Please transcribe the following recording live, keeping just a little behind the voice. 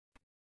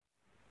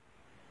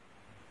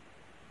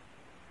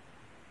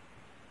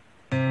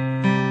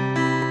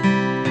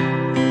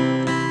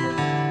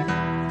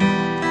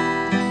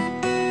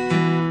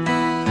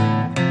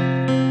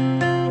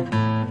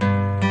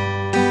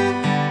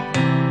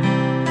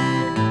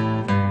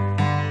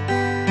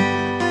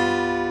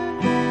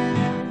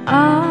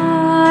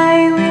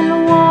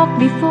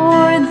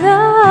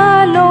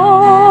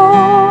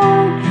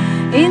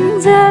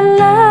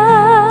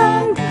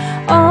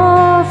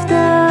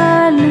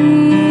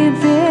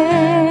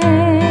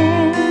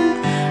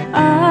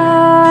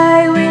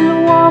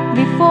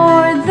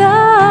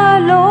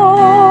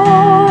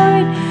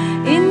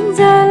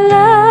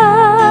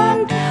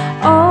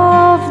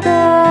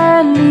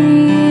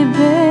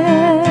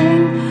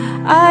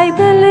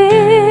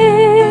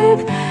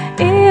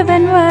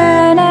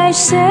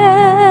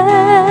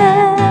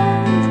send.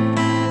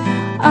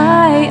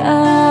 I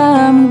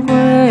am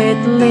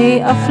greatly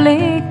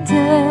afflicted.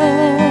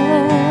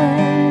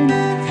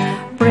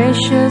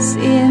 Precious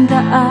in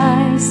the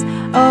eyes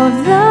of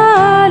the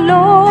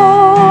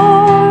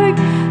Lord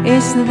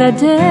is the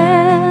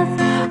death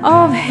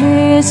of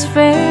His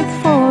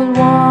faithful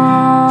ones.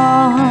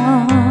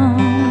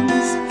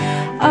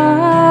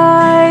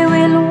 I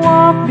will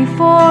walk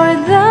before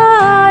the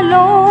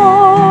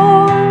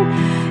Lord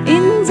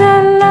in the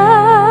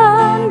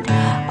land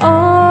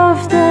of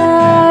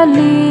the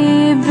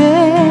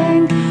living.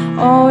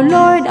 O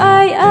Lord,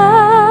 I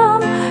am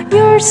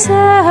your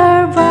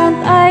servant.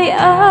 I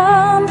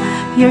am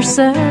your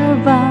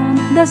servant,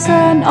 the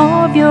son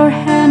of your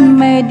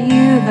handmaid.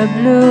 You have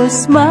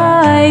loosed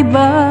my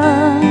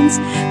bonds.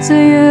 To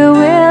you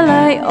will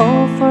I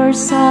offer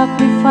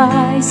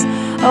sacrifice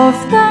of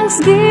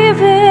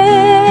thanksgiving,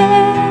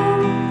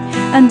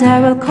 and I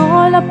will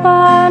call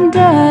upon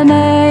the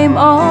name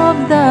of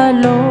the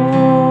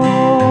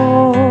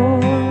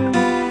Lord.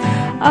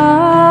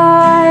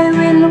 I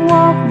will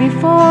walk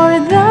before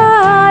the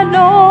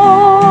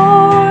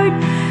Lord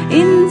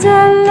in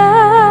the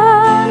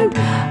land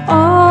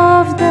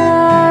of the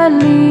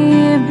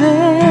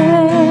living.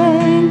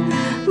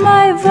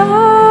 My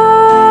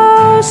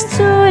vows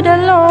to the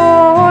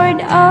Lord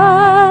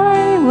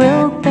I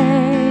will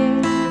pay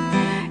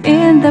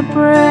in the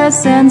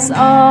presence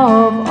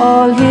of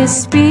all His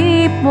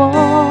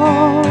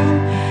people,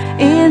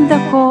 in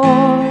the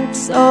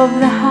courts of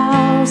the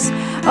house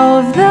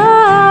of the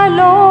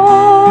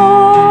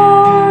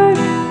Lord,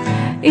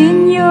 in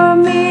your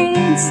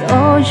midst,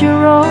 O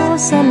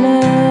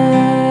Jerusalem.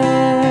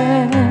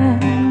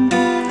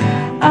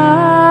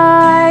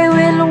 I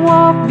will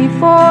walk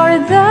before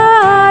the